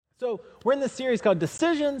So we're in this series called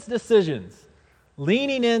Decisions,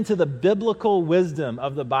 leaning into the biblical wisdom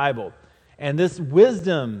of the Bible. And this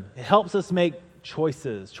wisdom helps us make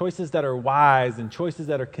choices that are wise and choices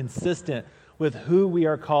that are consistent with who we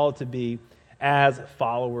are called to be as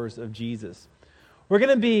followers of Jesus. We're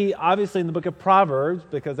going to be obviously in the book of Proverbs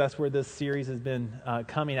because that's where this series has been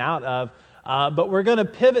coming out of. But we're going to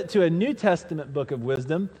pivot to a New Testament book of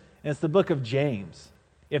wisdom, and it's the book of James.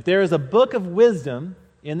 If there is a book of wisdom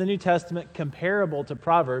in the New Testament comparable to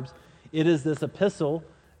Proverbs, it is this epistle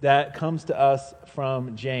that comes to us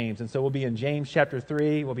from James. And so we'll be in James chapter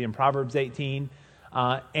 3, we'll be in Proverbs 18.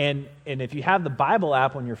 And if you have the Bible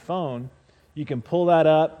app on your phone, you can pull that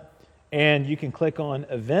up and you can click on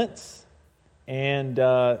events, and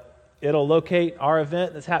it'll locate our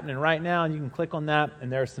event that's happening right now, and you can click on that,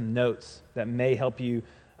 and there are some notes that may help you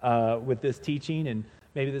with this teaching, and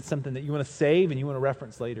maybe that's something that you want to save and you want to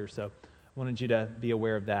reference later. So I wanted you to be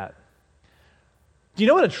aware of that. Do you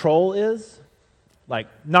know what a troll is? Like,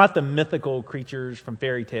 not the mythical creatures from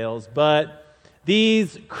fairy tales, but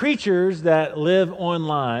these creatures that live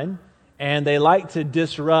online, and they like to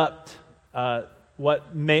disrupt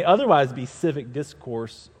what may otherwise be civic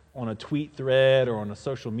discourse on a tweet thread or on a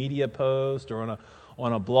social media post or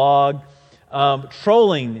on a blog.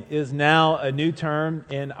 Trolling is now a new term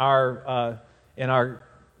in our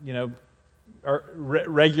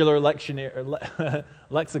regular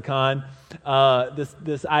lexicon.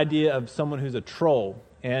 This idea of someone who's a troll,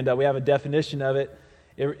 and we have a definition of it.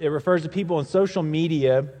 It refers to people on social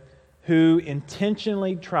media who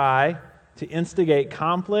intentionally try to instigate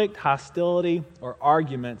conflict, hostility, or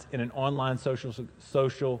arguments in an online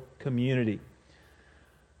social community.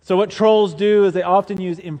 So what trolls do is they often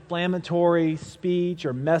use inflammatory speech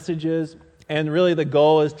or messages, and really the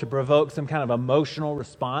goal is to provoke some kind of emotional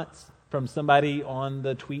response from somebody on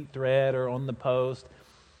the tweet thread or on the post.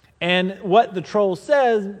 And what the troll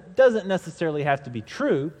says doesn't necessarily have to be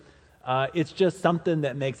true. It's just something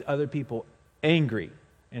that makes other people angry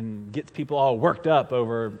and gets people all worked up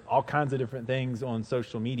over all kinds of different things on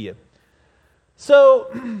social media. So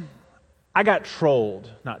I got trolled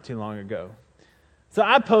not too long ago. So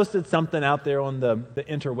I posted something out there on the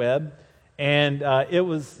interweb, and it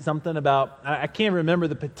was something about, I can't remember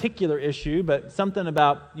the particular issue, but something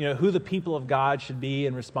about who the people of God should be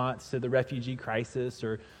in response to the refugee crisis,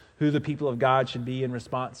 or who the people of God should be in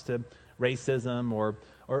response to racism,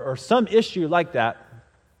 or some issue like that.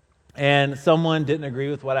 And someone didn't agree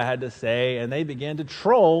with what I had to say, and they began to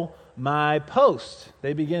troll my post.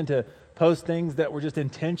 They began to post things that were just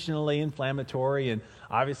intentionally inflammatory, and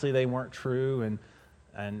obviously they weren't true, and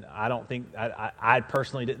I don't think, I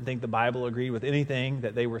personally didn't think the Bible agreed with anything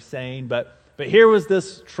that they were saying, but here was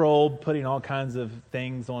this troll putting all kinds of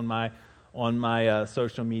things on my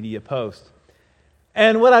social media post.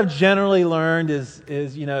 And what I've generally learned is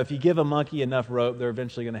if you give a monkey enough rope, they're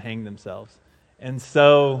eventually going to hang themselves. And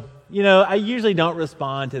so, I usually don't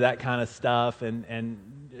respond to that kind of stuff and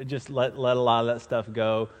just let a lot of that stuff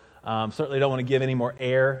go. Certainly don't want to give any more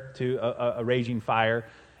air to a raging fire.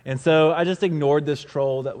 And so I just ignored this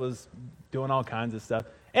troll that was doing all kinds of stuff.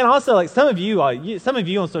 And also, like, some of you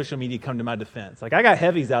on social media come to my defense. Like, I got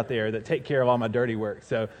heavies out there that take care of all my dirty work.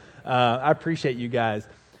 So I appreciate you guys.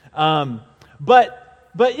 But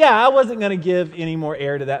yeah, I wasn't going to give any more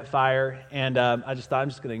air to that fire, and I just thought I'm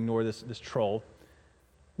just going to ignore this troll.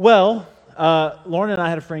 Well, Lauren and I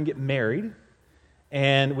had a friend get married,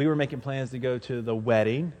 and we were making plans to go to the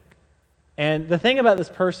wedding. And the thing about this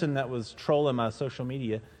person that was trolling my social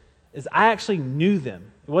media is I actually knew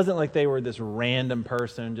them. It wasn't like they were this random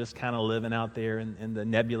person just kind of living out there in the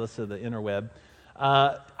nebulous of the interweb.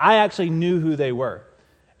 I actually knew who they were.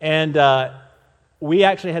 And we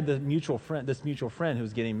actually had this mutual friend who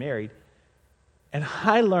was getting married, and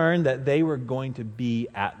I learned that they were going to be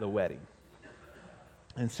at the wedding.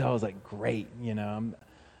 And so I was like, great, I'm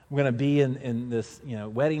going to be in this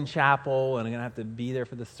wedding chapel, and I'm going to have to be there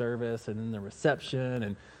for the service and then the reception,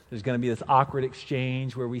 and there's going to be this awkward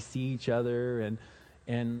exchange where we see each other,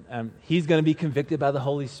 and he's going to be convicted by the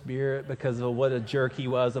Holy Spirit because of what a jerk he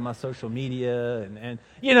was on my social media, and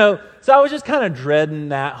so I was just kind of dreading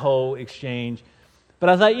that whole exchange. But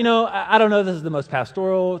I was like, I don't know if this is the most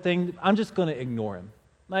pastoral thing. I'm just going to ignore him.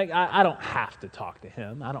 Like, I don't have to talk to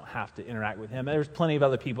him. I don't have to interact with him. There's plenty of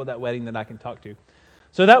other people at that wedding that I can talk to.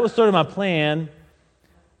 So that was sort of my plan.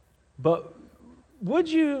 But would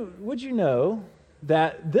you know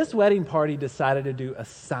that this wedding party decided to do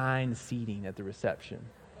assigned seating at the reception?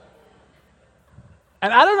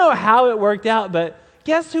 And I don't know how it worked out, but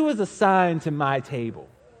guess who was assigned to my table?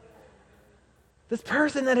 This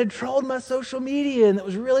person that had trolled my social media and that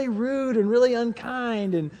was really rude and really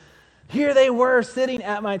unkind. And here they were sitting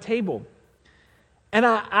at my table. And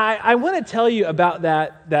I want to tell you about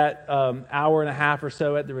that hour and a half or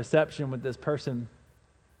so at the reception with this person.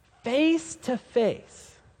 Face to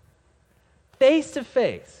face,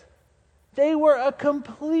 they were a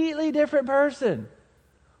completely different person.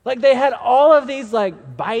 Like they had all of these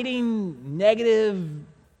like biting, negative,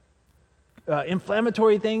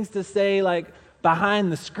 inflammatory things to say like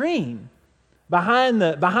behind the screen. Behind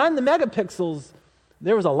the megapixels,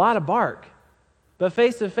 there was a lot of bark. But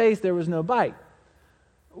face to face, there was no bite.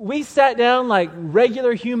 We sat down like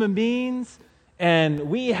regular human beings, and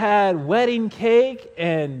we had wedding cake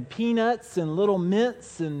and peanuts and little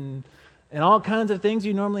mints and all kinds of things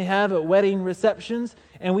you normally have at wedding receptions.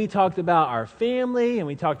 And we talked about our family, and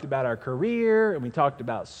we talked about our career, and we talked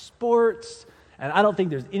about sports. And I don't think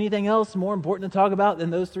there's anything else more important to talk about than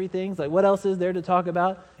those three things. Like, what else is there to talk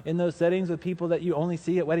about in those settings with people that you only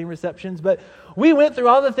see at wedding receptions? But we went through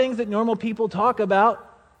all the things that normal people talk about,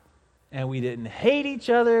 and we didn't hate each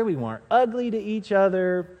other. We weren't ugly to each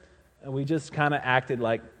other. And we just kind of acted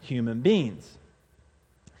like human beings.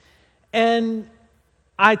 And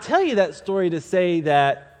I tell you that story to say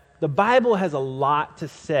that the Bible has a lot to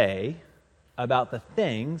say about the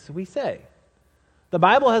things we say. The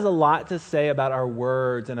Bible has a lot to say about our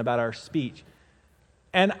words and about our speech.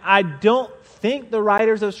 And I don't think the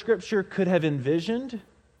writers of Scripture could have envisioned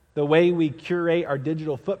the way we curate our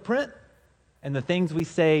digital footprint and the things we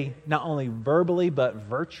say not only verbally but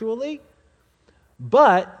virtually.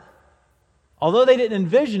 But although they didn't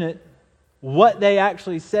envision it, what they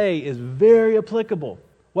actually say is very applicable.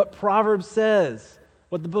 What Proverbs says,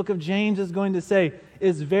 what the book of James is going to say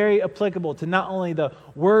is very applicable to not only the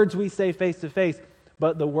words we say face to face,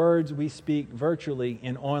 but the words we speak virtually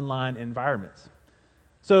in online environments.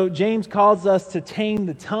 So James calls us to tame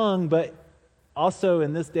the tongue, but also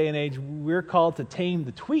in this day and age, we're called to tame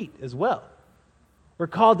the tweet as well. We're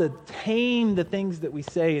called to tame the things that we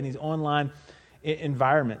say in these online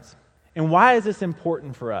environments. And why is this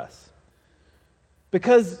important for us?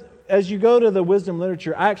 Because as you go to the wisdom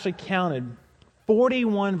literature, I actually counted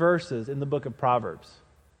 41 verses in the book of Proverbs.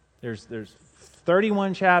 There's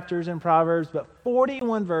 31 chapters in Proverbs, but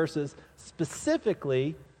 41 verses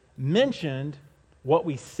specifically mentioned what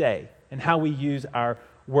we say and how we use our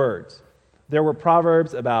words. There were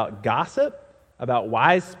proverbs about gossip, about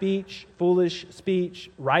wise speech, foolish speech,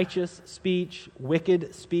 righteous speech,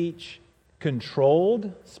 wicked speech,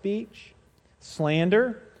 controlled speech,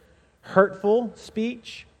 slander, hurtful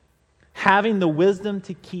speech, having the wisdom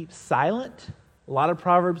to keep silent. A lot of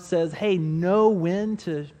Proverbs says, hey, know when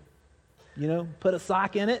to, put a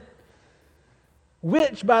sock in it.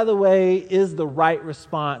 Which, by the way, is the right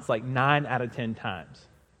response like 9 out of 10 times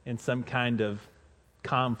in some kind of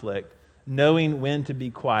conflict. Knowing when to be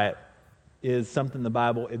quiet is something the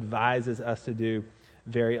Bible advises us to do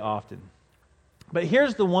very often. But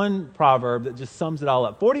here's the one proverb that just sums it all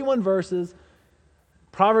up. 41 verses.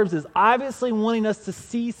 Proverbs is obviously wanting us to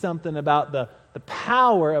see something about the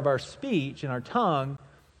power of our speech and our tongue.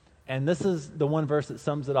 And this is the one verse that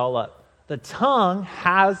sums it all up. The tongue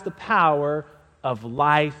has the power of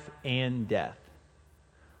life and death.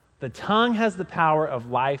 The tongue has the power of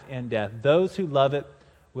life and death. Those who love it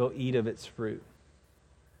will eat of its fruit.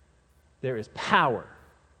 There is power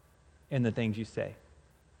in the things you say.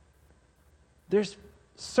 There's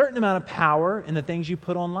a certain amount of power in the things you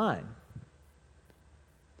put online.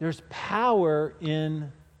 There's power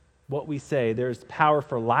in what we say. There's power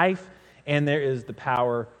for life, and there is the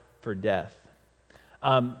power for death.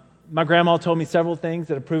 My grandma told me several things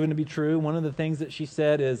that have proven to be true. One of the things that she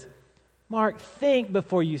said is, Mark, think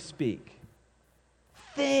before you speak.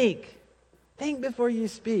 Think before you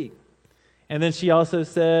speak. And then she also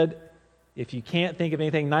said, if you can't think of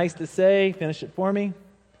anything nice to say, finish it for me.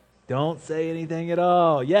 Don't say anything at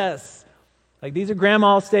all. Yes, like these are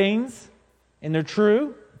grandma sayings, and they're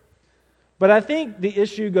true. But I think the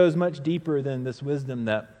issue goes much deeper than this wisdom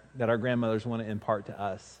that our grandmothers want to impart to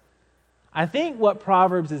us. I think what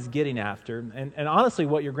Proverbs is getting after, and honestly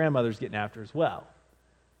what your grandmother's getting after as well,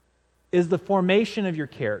 is the formation of your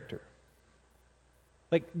character.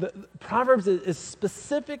 Like the Proverbs is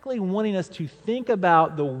specifically wanting us to think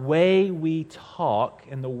about the way we talk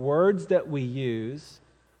and the words that we use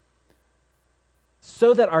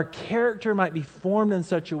so that our character might be formed in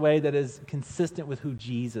such a way that is consistent with who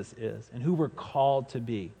Jesus is and who we're called to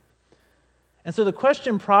be. And so the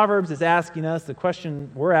question Proverbs is asking us, the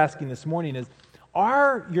question we're asking this morning is,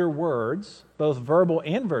 are your words, both verbal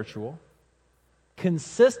and virtual,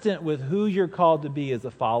 consistent with who you're called to be as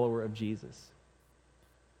a follower of Jesus?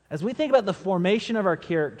 As we think about the formation of our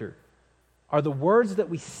character, are the words that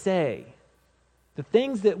we say, the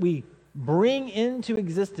things that we bring into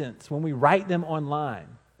existence when we write them online,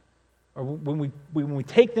 or when we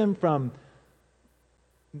take them from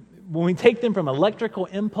electrical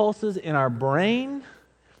impulses in our brain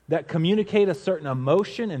that communicate a certain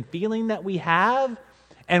emotion and feeling that we have,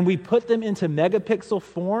 and we put them into megapixel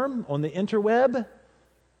form on the interweb.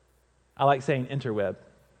 I like saying interweb.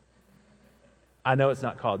 I know it's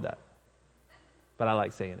not called that, but I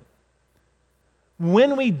like saying it.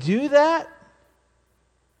 When we do that,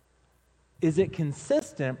 is it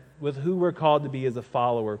consistent with who we're called to be as a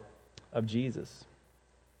follower of Jesus?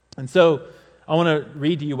 And so I want to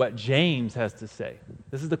read to you what James has to say.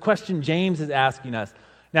 This is the question James is asking us.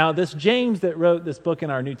 Now, this James that wrote this book in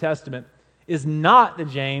our New Testament is not the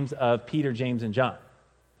James of Peter, James, and John.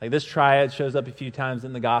 Like, this triad shows up a few times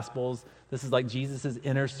in the Gospels. This is like Jesus'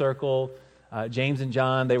 inner circle. James and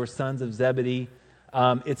John, they were sons of Zebedee.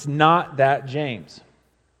 It's not that James.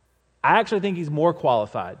 I actually think he's more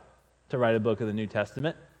qualified to write a book of the New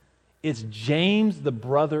Testament. It's James, the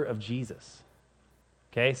brother of Jesus.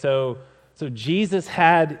 Okay, so Jesus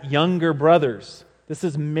had younger brothers. This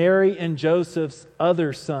is Mary and Joseph's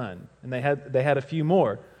other son, and they had a few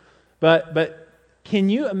more. But can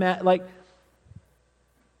you imagine, like,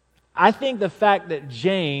 I think the fact that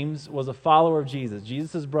James was a follower of Jesus,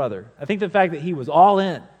 Jesus' brother, I think the fact that he was all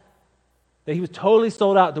in, that he was totally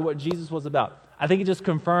sold out to what Jesus was about, I think it just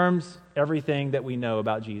confirms everything that we know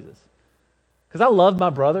about Jesus. Because I love my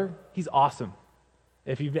brother. He's awesome.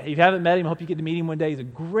 If you haven't met him, I hope you get to meet him one day. He's a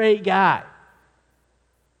great guy.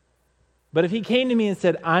 But if he came to me and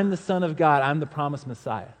said, I'm the Son of God, I'm the promised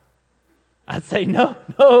Messiah, I'd say, no.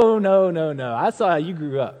 I saw how you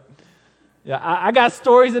grew up. Yeah, I got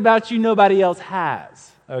stories about you nobody else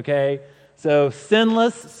has, okay? So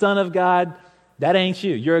sinless, Son of God, that ain't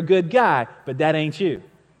you. You're a good guy, but that ain't you.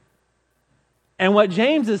 And what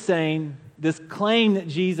James is saying, this claim that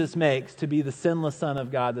Jesus makes to be the sinless Son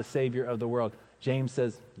of God, the Savior of the world, James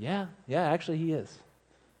says, yeah, actually he is.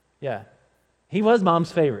 Yeah. He was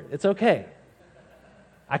mom's favorite. It's okay.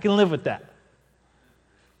 I can live with that.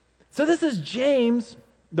 So this is James,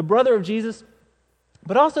 the brother of Jesus,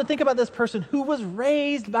 but also think about this person who was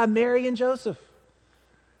raised by Mary and Joseph.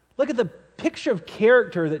 Look at the picture of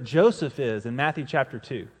character that Joseph is in Matthew chapter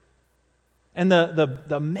 2. And the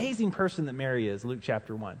amazing person that Mary is, Luke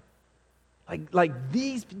chapter 1. Like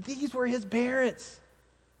these were his parents.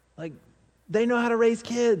 Like, they know how to raise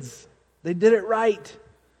kids. They did it right.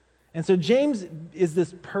 And so James is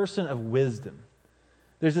this person of wisdom.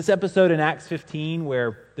 There's this episode in Acts 15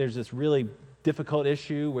 where there's this really difficult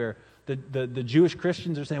issue where the Jewish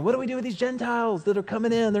Christians are saying, what do we do with these Gentiles that are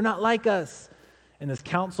coming in? They're not like us. And this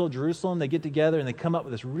council of Jerusalem, they get together and they come up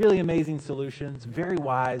with this really amazing solution. It's very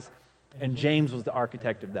wise. And James was the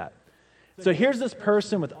architect of that. So here's this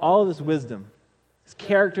person with all of this wisdom. His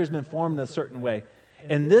character has been formed in a certain way.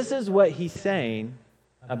 And this is what he's saying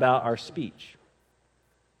about our speech.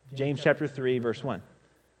 James chapter 3, verse 1.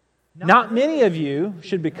 Not many of you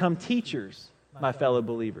should become teachers, my fellow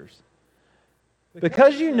believers,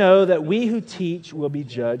 because you know that we who teach will be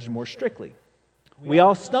judged more strictly. We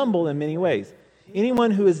all stumble in many ways.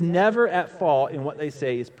 Anyone who is never at fault in what they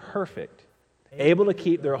say is perfect, able to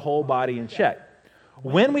keep their whole body in check.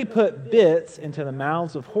 When we put bits into the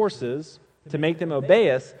mouths of horses to make them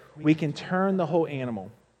obey us, we can turn the whole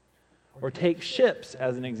animal. Or take ships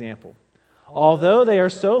as an example. Although they are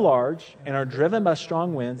so large and are driven by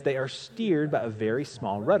strong winds, they are steered by a very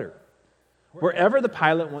small rudder, wherever the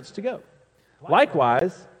pilot wants to go.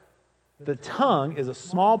 Likewise, the tongue is a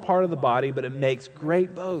small part of the body, but it makes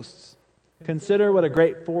great boasts. Consider what a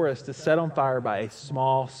great forest is set on fire by a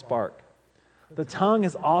small spark. The tongue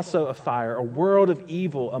is also a fire, a world of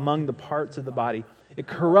evil among the parts of the body. It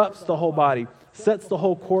corrupts the whole body, sets the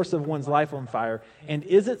whole course of one's life on fire, and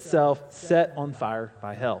is itself set on fire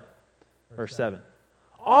by hell. Verse 7.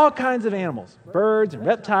 All kinds of animals, birds and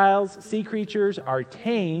reptiles, sea creatures are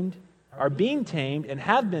being tamed, and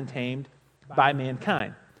have been tamed by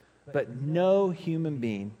mankind. But no human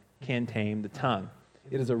being can tame the tongue.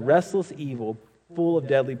 It is a restless evil full of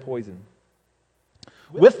deadly poison.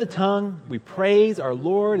 With the tongue, we praise our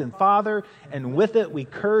Lord and Father, and with it we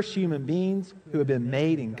curse human beings who have been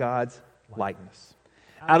made in God's likeness.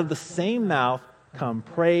 Out of the same mouth come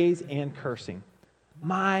praise and cursing.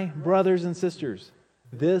 My brothers and sisters,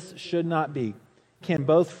 this should not be. Can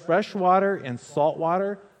both fresh water and salt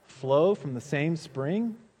water flow from the same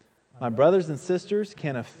spring? My brothers and sisters,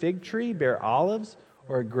 can a fig tree bear olives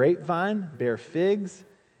or a grapevine bear figs?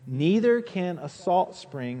 Neither can a salt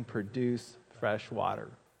spring produce fresh water.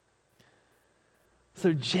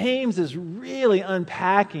 So James is really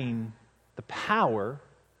unpacking the power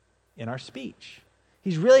in our speech.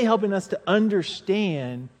 He's really helping us to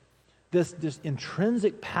understand this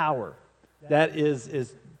intrinsic power that in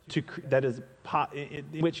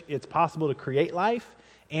which it's possible to create life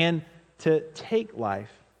and to take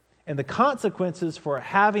life. And the consequences for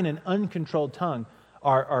having an uncontrolled tongue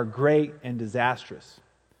are great and disastrous.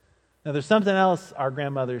 Now, there's something else our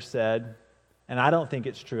grandmothers said, and I don't think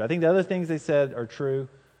it's true. I think the other things they said are true,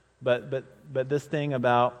 but this thing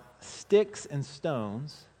about sticks and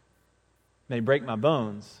stones may break my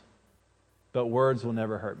bones, but words will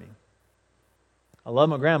never hurt me. I love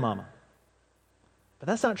my grandmama, but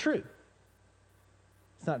that's not true.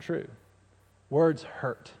 It's not true. Words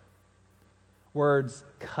hurt. Words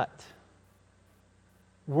cut.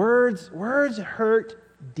 Words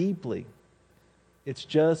hurt deeply. It's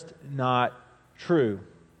just not true.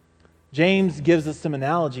 James gives us some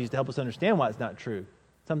analogies to help us understand why it's not true.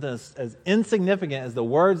 Something as insignificant as the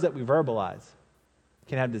words that we verbalize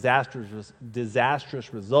can have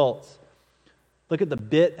disastrous results. Look at the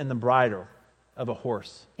bit and the bridle of a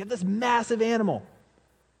horse. You have this massive animal,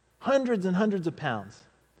 hundreds and hundreds of pounds,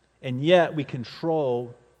 and yet we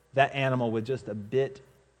control that animal with just a bit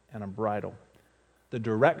and a bridle. The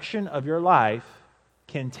direction of your life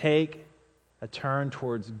can take a turn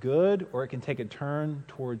towards good, or it can take a turn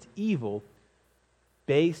towards evil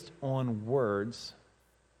based on words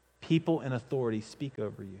people in authority speak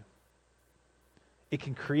over you. It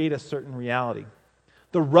can create a certain reality.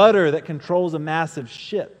 The rudder that controls a massive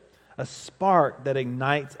ship, a spark that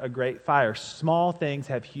ignites a great fire. Small things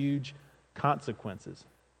have huge consequences.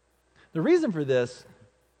 The reason for this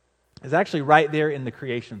is actually right there in the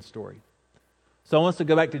creation story. So I want us to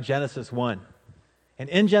go back to Genesis 1. And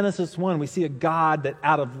in Genesis 1, we see a God that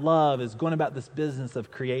out of love is going about this business of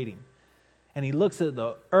creating. And he looks at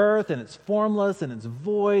the earth, and it's formless, and it's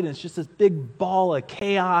void, and it's just this big ball of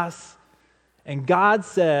chaos. And God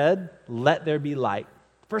said, let there be light.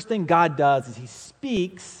 First thing God does is he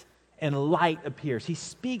speaks, and light appears. He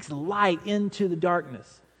speaks light into the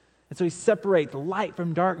darkness. And so he separates light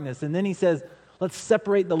from darkness. And then he says, let's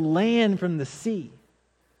separate the land from the sea.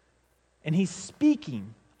 And he's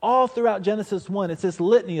speaking all throughout Genesis 1. It's this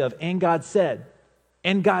litany of, and God said,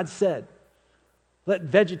 and God said, let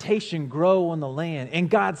vegetation grow on the land. And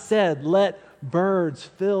God said, let birds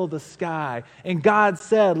fill the sky. And God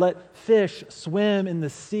said, let fish swim in the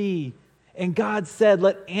sea. And God said,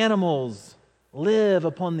 let animals live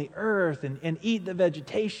upon the earth and eat the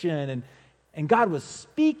vegetation. And God was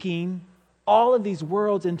speaking all of these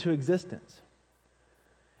worlds into existence.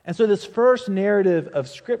 And so this first narrative of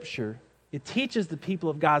Scripture, it teaches the people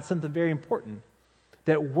of God something very important,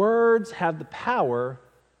 that words have the power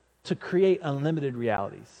to create unlimited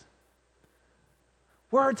realities.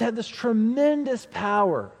 Words have this tremendous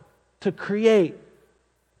power to create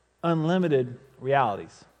unlimited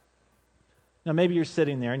realities. Now, maybe you're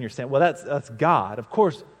sitting there and you're saying, well, that's God. Of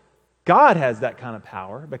course, God has that kind of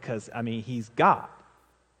power because, He's God.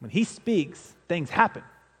 When He speaks, things happen.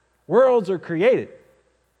 Worlds are created,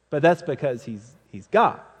 but that's because He's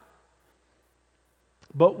God.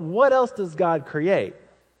 But what else does God create?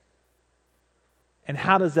 And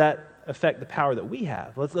how does that affect the power that we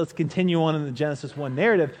have? Let's continue on in the Genesis 1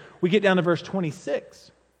 narrative. We get down to verse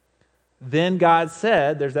 26. Then God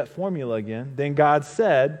said, there's that formula again. Then God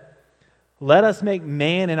said, let us make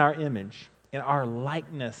man in our image, in our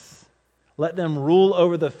likeness. Let them rule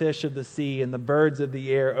over the fish of the sea and the birds of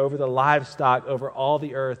the air, over the livestock, over all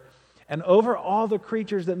the earth, and over all the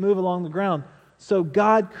creatures that move along the ground. So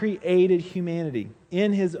God created humanity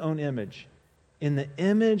in His own image. In the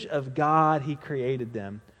image of God, He created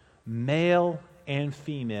them. Male and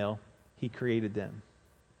female, He created them.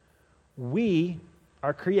 We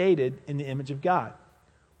are created in the image of God.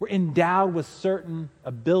 We're endowed with certain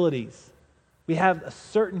abilities. We have a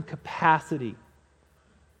certain capacity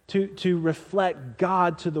to reflect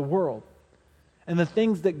God to the world. And the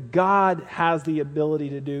things that God has the ability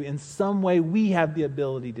to do, in some way we have the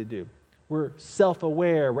ability to do. We're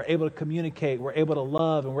self-aware, we're able to communicate, we're able to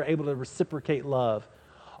love, and we're able to reciprocate love.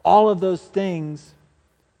 All of those things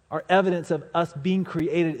are evidence of us being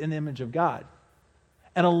created in the image of God.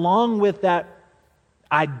 And along with that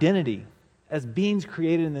identity as beings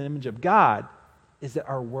created in the image of God is that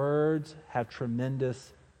our words have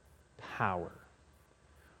tremendous power.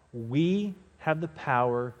 We have the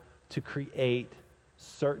power to create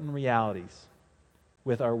certain realities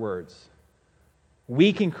with our words.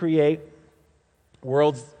 We can create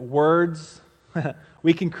we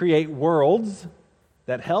can create worlds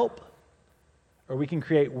that help, or we can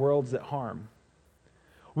create worlds that harm.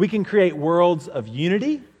 We can create worlds of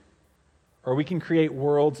unity, or we can create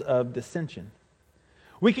worlds of dissension.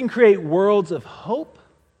 We can create worlds of hope,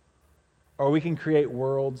 or we can create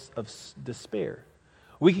worlds of despair.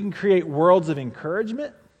 We can create worlds of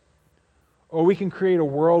encouragement, or we can create a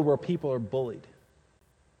world where people are bullied.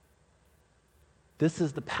 This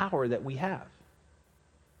is the power that we have.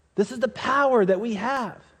 This is the power that we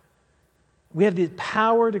have. We have the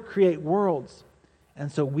power to create worlds,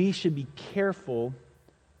 and so we should be careful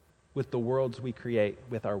with the worlds we create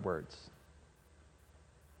with our words.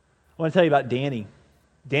 I want to tell you about Danny.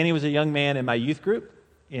 Danny was a young man in my youth group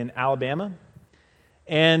in Alabama.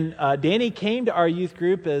 And Danny came to our youth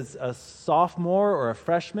group as a sophomore or a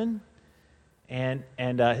freshman. And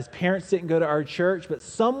his parents didn't go to our church, but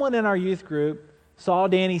someone in our youth group saw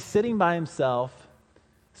Danny sitting by himself,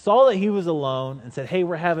 saw that he was alone, and said, "Hey,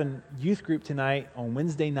 we're having youth group tonight on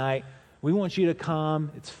Wednesday night. We want you to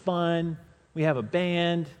come. It's fun. We have a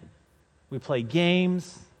band. We play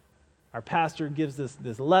games. Our pastor gives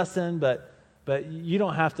this lesson, but you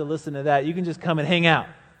don't have to listen to that. You can just come and hang out.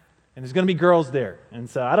 And there's going to be girls there." And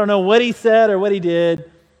so I don't know what he said or what he did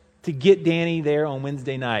to get Danny there on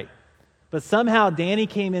Wednesday night. But somehow Danny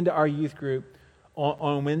came into our youth group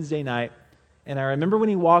on Wednesday night. And I remember when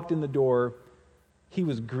he walked in the door, he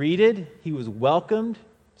was greeted, he was welcomed.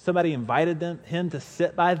 Somebody invited him to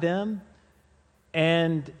sit by them.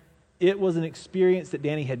 And it was an experience that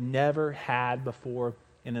Danny had never had before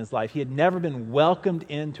in his life. He had never been welcomed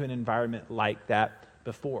into an environment like that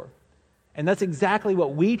before. And that's exactly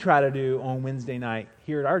what we try to do on Wednesday night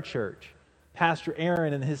here at our church. Pastor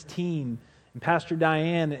Aaron and his team, and Pastor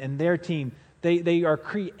Diane and their team, they are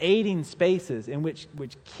creating spaces in which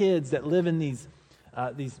kids that live in these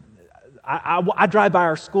I drive by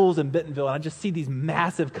our schools in Bentonville, and I just see these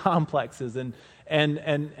massive complexes, and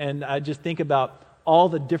I just think about all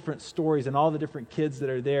the different stories and all the different kids that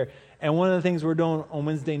are there. And one of the things we're doing on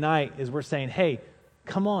Wednesday night is we're saying, "Hey,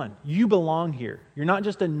 come on, you belong here. You're not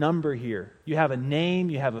just a number here. You have a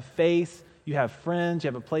name, you have a face, you have friends, you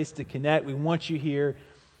have a place to connect. We want you here."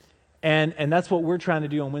 And that's what we're trying to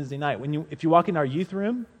do on Wednesday night. If you walk in our youth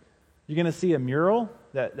room, you're going to see a mural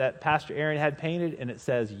that Pastor Aaron had painted, and it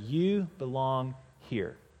says, "You belong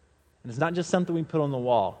here." And it's not just something we put on the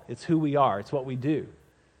wall. It's who we are. It's what we do.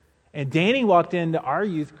 And Danny walked into our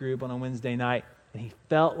youth group on a Wednesday night, and he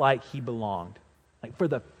felt like he belonged. Like for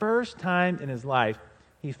the first time in his life,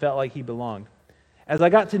 he felt like he belonged. As I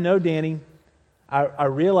got to know Danny, I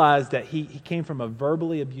realized that he came from a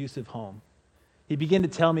verbally abusive home. He began to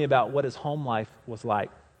tell me about what his home life was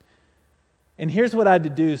like. And here's what I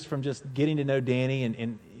deduced from just getting to know Danny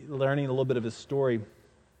and learning a little bit of his story.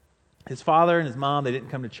 His father and his mom, they didn't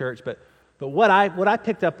come to church, but what I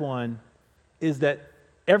picked up on is that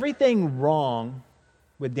everything wrong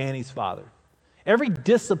with Danny's father, every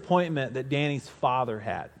disappointment that Danny's father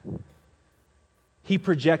had, he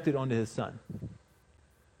projected onto his son.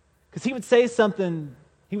 Because he would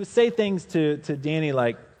say things to Danny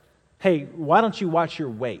like, "Hey, why don't you watch your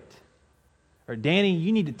weight?" Or, "Danny,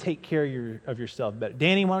 you need to take care of yourself better.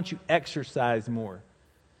 Danny, why don't you exercise more?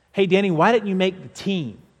 Hey, Danny, why didn't you make the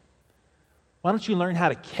team? Why don't you learn how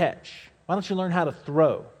to catch? Why don't you learn how to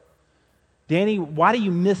throw? Danny, why do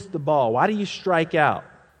you miss the ball? Why do you strike out?"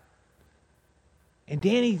 And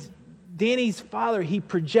Danny's father, he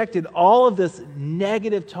projected all of this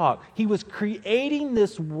negative talk. He was creating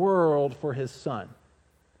this world for his son.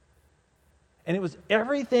 And it was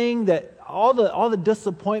everything that, all the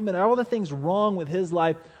disappointment, all the things wrong with his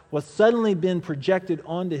life was suddenly being projected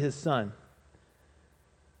onto his son.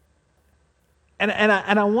 And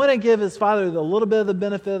I want to give his father a little bit of the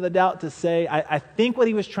benefit of the doubt to say, I think what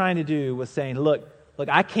he was trying to do was saying, look,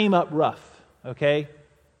 I came up rough, okay?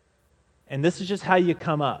 And this is just how you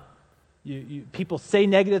come up. People say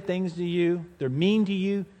negative things to you, they're mean to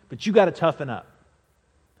you, but you got to toughen up.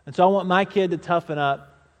 And so I want my kid to toughen up,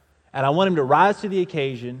 and I want him to rise to the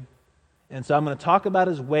occasion. And so I'm going to talk about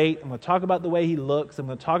his weight, I'm going to talk about the way he looks, I'm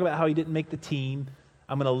going to talk about how he didn't make the team,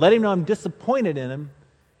 I'm going to let him know I'm disappointed in him,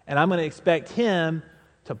 and I'm going to expect him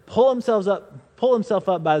to pull himself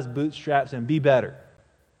up by his bootstraps and be better.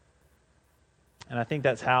 And I think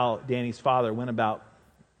that's how Danny's father went about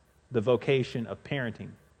the vocation of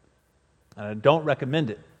parenting. And I don't recommend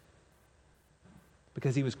it,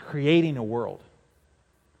 because he was creating a world.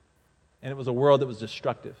 And it was a world that was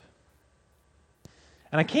destructive.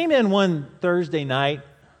 And I came in one Thursday night,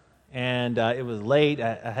 and it was late.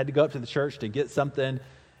 I had to go up to the church to get something.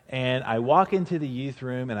 And I walk into the youth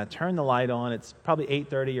room, and I turn the light on. It's probably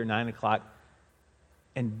 8:30 or 9 o'clock.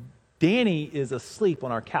 And Danny is asleep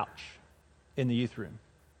on our couch in the youth room.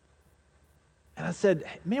 And I said,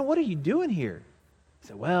 "Man, what are you doing here?" He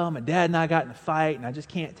said, "Well, my dad and I got in a fight, and I just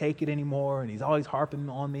can't take it anymore. And he's always harping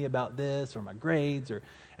on me about this or my grades. And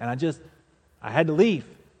I had to leave."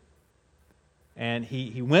 And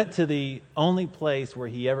he went to the only place where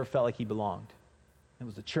he ever felt like he belonged. It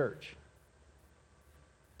was the church.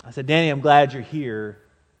 I said, Danny, I'm glad you're here.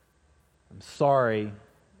 I'm sorry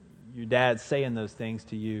your dad's saying those things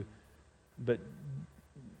to you, but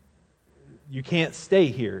you can't stay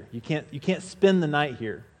here. You can't spend the night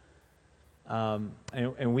here.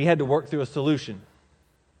 And we had to work through a solution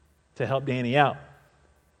to help Danny out.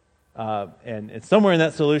 And somewhere in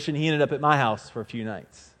that solution, he ended up at my house for a few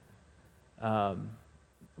nights.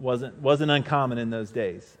 Wasn't uncommon in those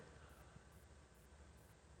days.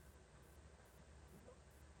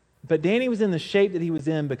 But Danny was in the shape that he was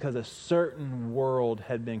in because a certain world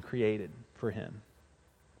had been created for him.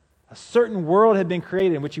 A certain world had been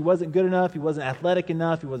created in which he wasn't good enough, he wasn't athletic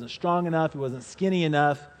enough, he wasn't strong enough, he wasn't skinny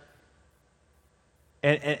enough.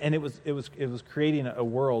 And it was creating a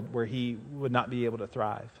world where he would not be able to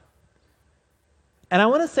thrive. And I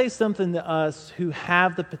want to say something to us who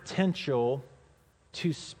have the potential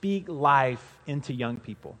to speak life into young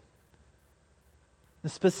people.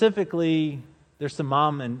 And specifically, there's some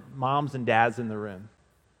moms and dads in the room.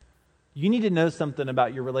 You need to know something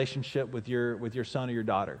about your relationship with your son or your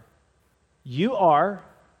daughter. You are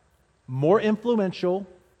more influential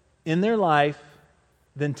in their life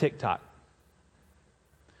than TikTok.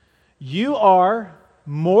 You are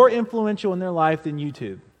more influential in their life than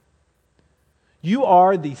YouTube. You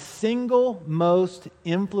are the single most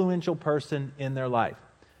influential person in their life.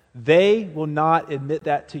 They will not admit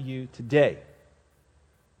that to you today,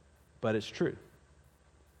 but it's true.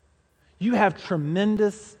 You have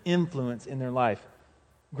tremendous influence in their life.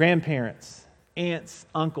 Grandparents, aunts,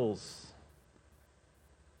 uncles,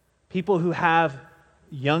 people who have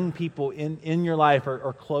young people in your life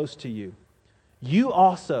or close to you. You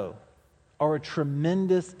also are a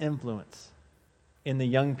tremendous influence in the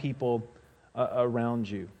young people around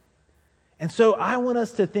you. And so I want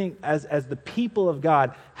us to think as the people of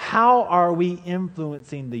God, how are we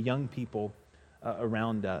influencing the young people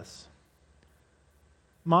around us?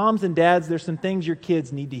 Moms and dads, there's some things your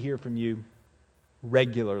kids need to hear from you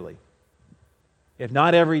regularly. If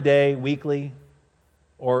not every day, weekly,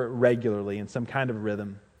 or regularly in some kind of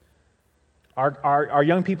rhythm. Our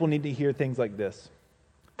young people need to hear things like this.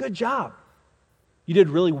 Good job. You did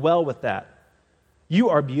really well with that. You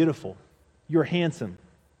are beautiful. You're handsome.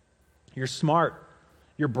 You're smart.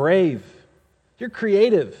 You're brave. You're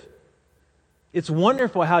creative. It's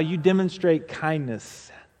wonderful how you demonstrate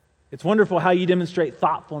kindness. It's wonderful how you demonstrate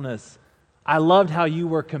thoughtfulness. I loved how you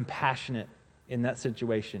were compassionate in that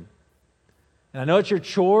situation. And I know it's your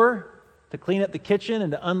chore to clean up the kitchen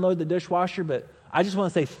and to unload the dishwasher, but I just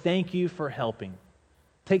want to say thank you for helping.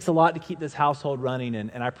 It takes a lot to keep this household running,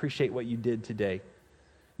 and I appreciate what you did today.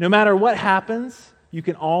 No matter what happens, you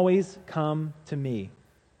can always come to me.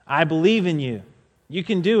 I believe in you. You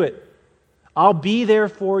can do it. I'll be there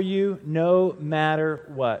for you no matter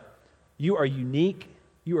what. You are unique.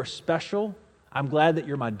 You are special. I'm glad that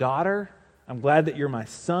you're my daughter. I'm glad that you're my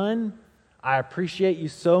son. I appreciate you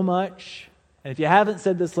so much. And if you haven't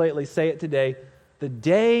said this lately, say it today. The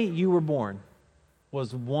day you were born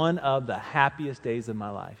was one of the happiest days of my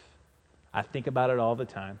life. I think about it all the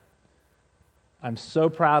time. I'm so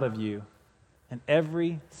proud of you. And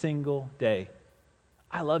every single day,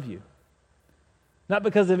 I love you. Not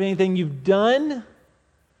because of anything you've done,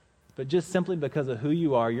 but just simply because of who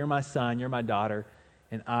you are. You're my son, you're my daughter,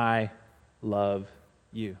 and I love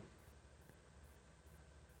you.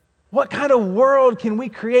 What kind of world can we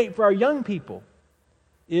create for our young people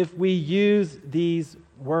if we use these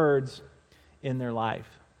words in their life?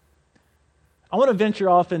 I want to venture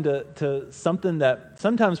off into something that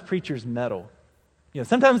sometimes preachers meddle.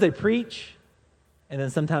 Sometimes they preach, and then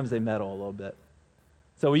sometimes they meddle a little bit.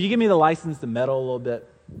 So will you give me the license to meddle a little bit?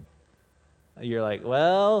 You're like,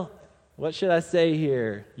 well, what should I say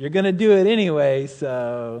here? You're going to do it anyway,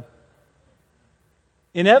 so...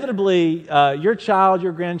 Inevitably, your child,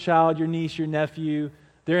 your grandchild, your niece, your nephew,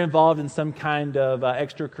 they're involved in some kind of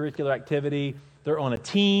extracurricular activity. They're on a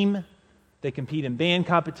team. They compete in band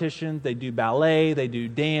competitions. They do ballet. They do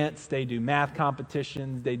dance. They do math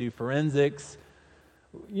competitions. They do forensics.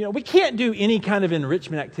 We can't do any kind of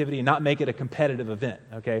enrichment activity and not make it a competitive event,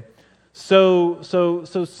 okay? So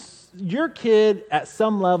your kid at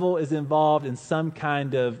some level is involved in some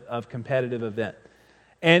kind of competitive event.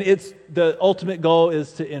 And the ultimate goal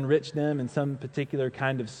is to enrich them in some particular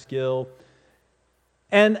kind of skill.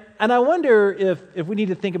 And I wonder if we need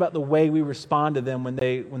to think about the way we respond to them when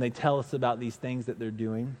they tell us about these things that they're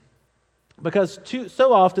doing. Because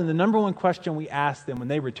so often the number one question we ask them when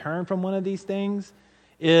they return from one of these things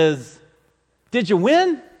is, did you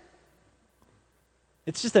win?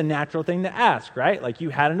 It's just a natural thing to ask, right? Like you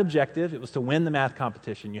had an objective, it was to win the math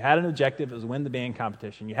competition. You had an objective, it was to win the band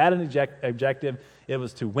competition. You had an objective, it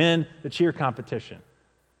was to win the cheer competition.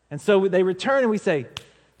 And so they return and we say,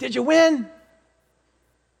 did you win?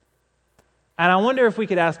 And I wonder if we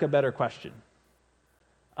could ask a better question.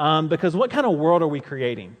 Because what kind of world are we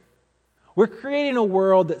creating? We're creating a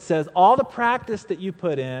world that says all the practice that you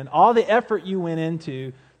put in, all the effort you went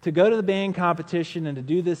into to go to the band competition and to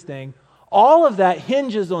do this thing, all of that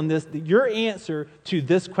hinges on this, your answer to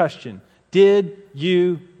this question. Did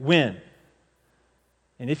you win?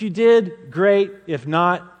 And if you did, great. If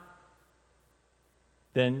not,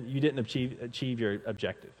 then you didn't achieve your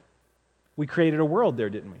objective. We created a world there,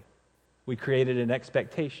 didn't we? We created an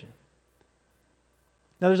expectation.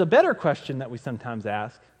 Now, there's a better question that we sometimes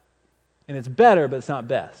ask, and it's better, but it's not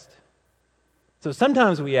best. So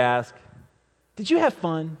sometimes we ask, did you have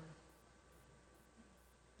fun?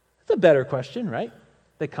 That's a better question, right?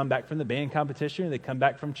 They come back from the band competition, or they come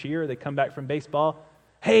back from cheer, or they come back from baseball.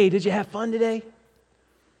 Hey, did you have fun today?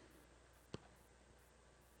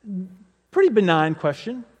 Pretty benign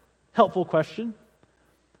question, helpful question.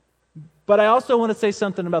 But I also want to say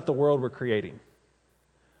something about the world we're creating.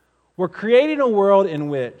 We're creating a world in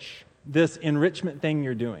which this enrichment thing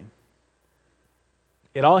you're doing,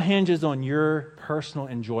 it all hinges on your personal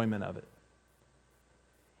enjoyment of it.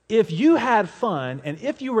 If you had fun and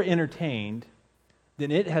if you were entertained,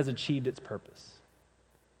 then it has achieved its purpose.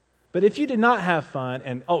 But if you did not have fun,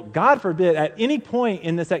 and God forbid, at any point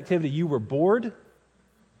in this activity you were bored,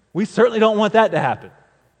 we certainly don't want that to happen.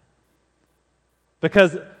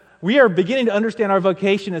 Because we are beginning to understand our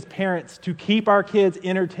vocation as parents to keep our kids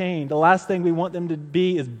entertained. The last thing we want them to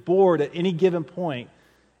be is bored at any given point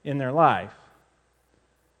in their life.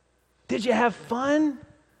 Did you have fun?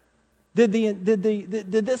 Did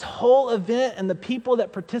this whole event and the people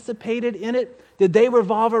that participated in it, did they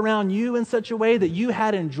revolve around you in such a way that you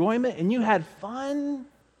had enjoyment and you had fun?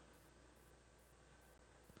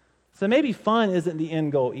 So maybe fun isn't the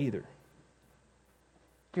end goal either.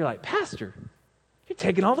 You're like, Pastor, you're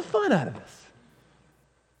taking all the fun out of this.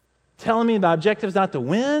 Telling me my objective is not to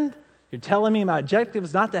win. You're telling me my objective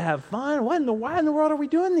is not to have fun. Why in the world are we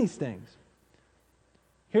doing these things?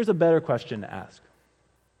 Here's a better question to ask.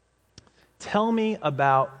 Tell me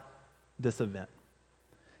about this event.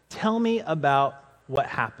 Tell me about what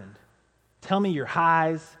happened. Tell me your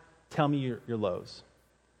highs. Tell me your lows.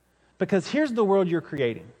 Because here's the world you're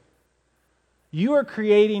creating. You are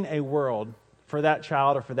creating a world for that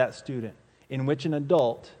child or for that student in which an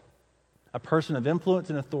adult, a person of influence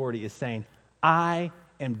and authority, is saying, I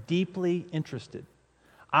am deeply interested.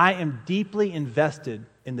 I am deeply invested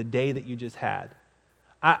in the day that you just had.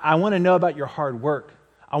 I want to know about your hard work.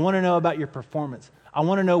 I want to know about your performance. I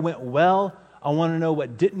want to know what went well. I want to know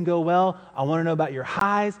what didn't go well. I want to know about your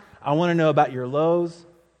highs. I want to know about your lows.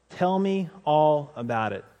 Tell me all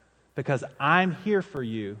about it, because I'm here for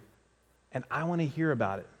you and I want to hear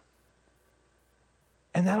about it.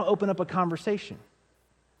 And that'll open up a conversation.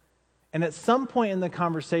 And at some point in the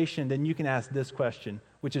conversation, then you can ask this question,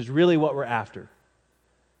 which is really what we're after.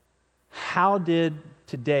 How did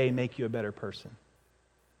today make you a better person?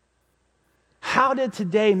 How did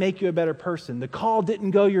today make you a better person? The call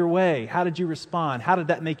didn't go your way. How did you respond? How did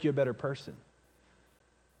that make you a better person?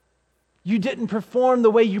 You didn't perform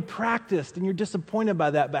the way you practiced and you're disappointed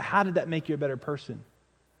by that, but how did that make you a better person?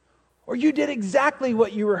 Or you did exactly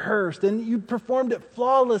what you rehearsed and you performed it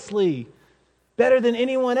flawlessly, better than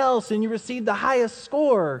anyone else, and you received the highest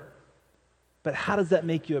score. But how does that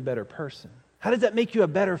make you a better person? How does that make you a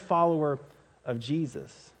better follower of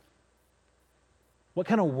Jesus? What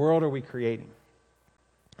kind of world are we creating?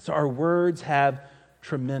 So our words have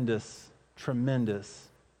tremendous, tremendous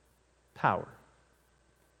power.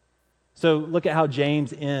 So look at how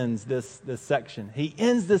James ends this section. He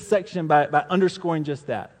ends this section by underscoring just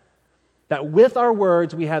that. That with our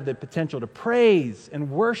words, we have the potential to praise and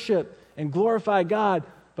worship and glorify God,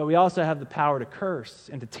 but we also have the power to curse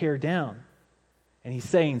and to tear down. And he's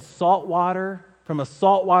saying salt water, from a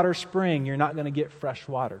saltwater spring, you're not going to get fresh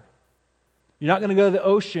water. You're not going to go to the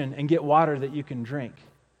ocean and get water that you can drink.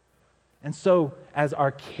 And so as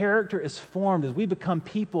our character is formed, as we become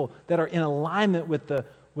people that are in alignment with the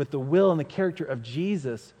will and the character of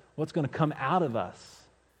Jesus, what's going to come out of us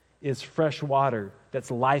is fresh water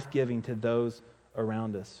that's life-giving to those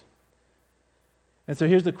around us. And so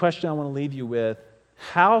here's the question I want to leave you with.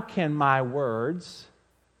 How can my words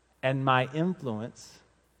and my influence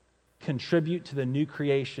contribute to the new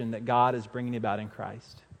creation that God is bringing about in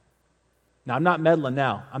Christ? Now, I'm not meddling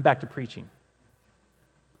now. I'm back to preaching.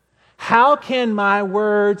 How can my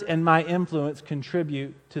words and my influence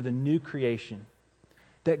contribute to the new creation?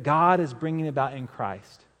 that God is bringing about in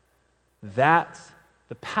Christ, that's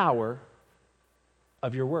the power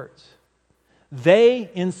of your words. They,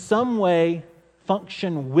 in some way,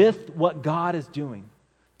 function with what God is doing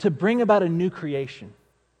to bring about a new creation.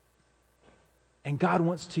 And God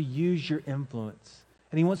wants to use your influence,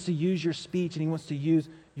 and He wants to use your speech, and He wants to use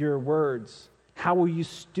your words. How will you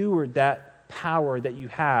steward that power that you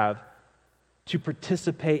have to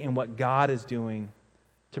participate in what God is doing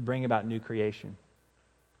to bring about new creation?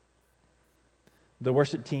 The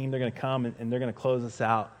worship team, they're going to come and they're going to close us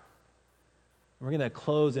out. We're going to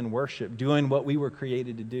close in worship, doing what we were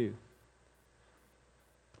created to do.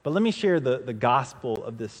 But let me share the gospel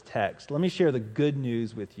of this text. Let me share the good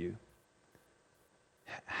news with you.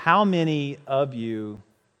 How many of you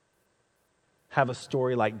have a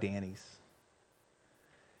story like Danny's?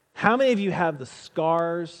 How many of you have the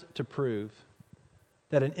scars to prove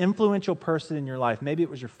that an influential person in your life, maybe it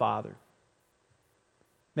was your father,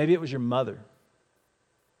 maybe it was your mother,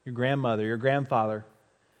 your grandmother, your grandfather,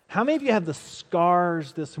 how many of you have the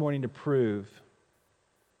scars this morning to prove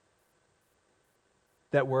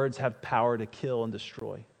that words have power to kill and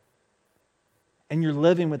destroy? And you're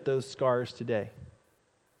living with those scars today.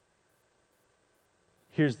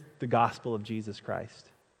 Here's the gospel of Jesus Christ.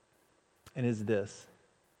 And is this: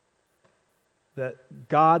 that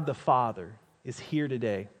God the Father is here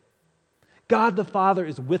today. God the Father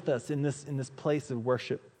is with us in this place of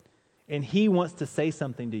worship. And He wants to say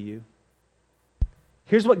something to you.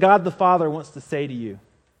 Here's what God the Father wants to say to you.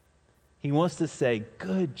 He wants to say,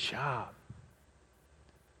 good job.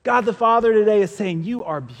 God the Father today is saying, you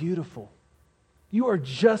are beautiful. You are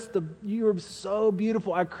so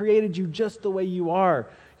beautiful. I created you just the way you are.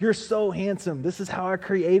 You're so handsome. This is how I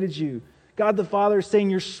created you. God the Father is saying,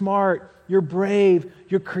 you're smart, you're brave,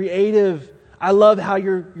 you're creative. I love how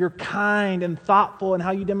you're kind and thoughtful and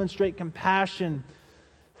how you demonstrate compassion.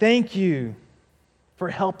 Thank you for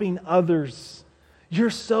helping others. You're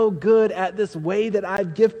so good at this way that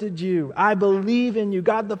I've gifted you. I believe in you.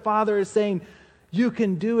 God the Father is saying, you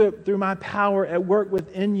can do it through my power at work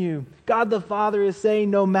within you. God the Father is saying,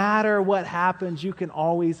 no matter what happens, you can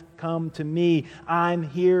always come to me. I'm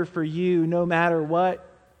here for you no matter what.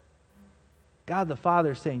 God the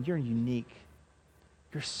Father is saying, you're unique.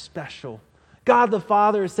 You're special. God the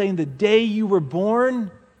Father is saying, the day you were born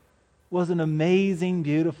was an amazing,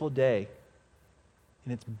 beautiful day.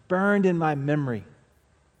 And it's burned in my memory.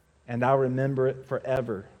 And I'll remember it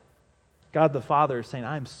forever. God the Father is saying,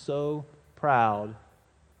 I'm so proud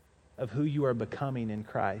of who you are becoming in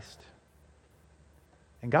Christ.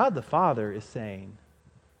 And God the Father is saying,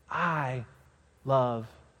 I love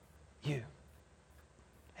you.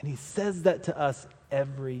 And He says that to us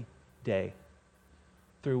every day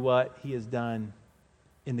through what He has done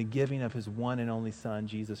in the giving of His one and only Son,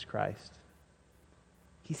 Jesus Christ.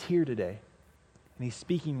 He's here today, and He's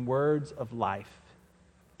speaking words of life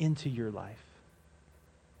into your life.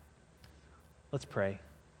 Let's pray.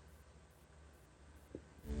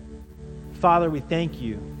 Father, we thank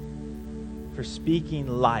you for speaking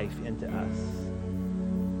life into us.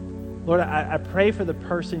 Lord, I pray for the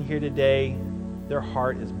person here today, their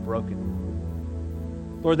heart is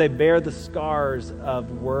broken. Lord, they bear the scars of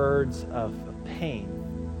words of pain.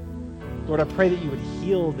 Lord, I pray that you would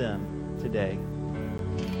heal them today.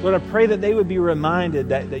 Lord, I pray that they would be reminded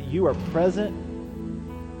that you are present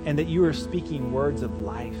and that you are speaking words of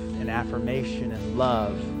life and affirmation and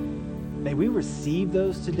love. May we receive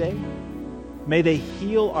those today. May they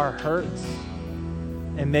heal our hurts.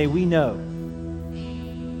 And may we know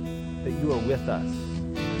that you are with us.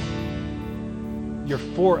 You're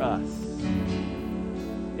for us.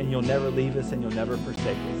 And you'll never leave us and you'll never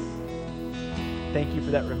forsake us. Thank you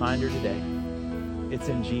for that reminder today. It's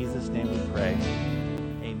in Jesus' name we pray.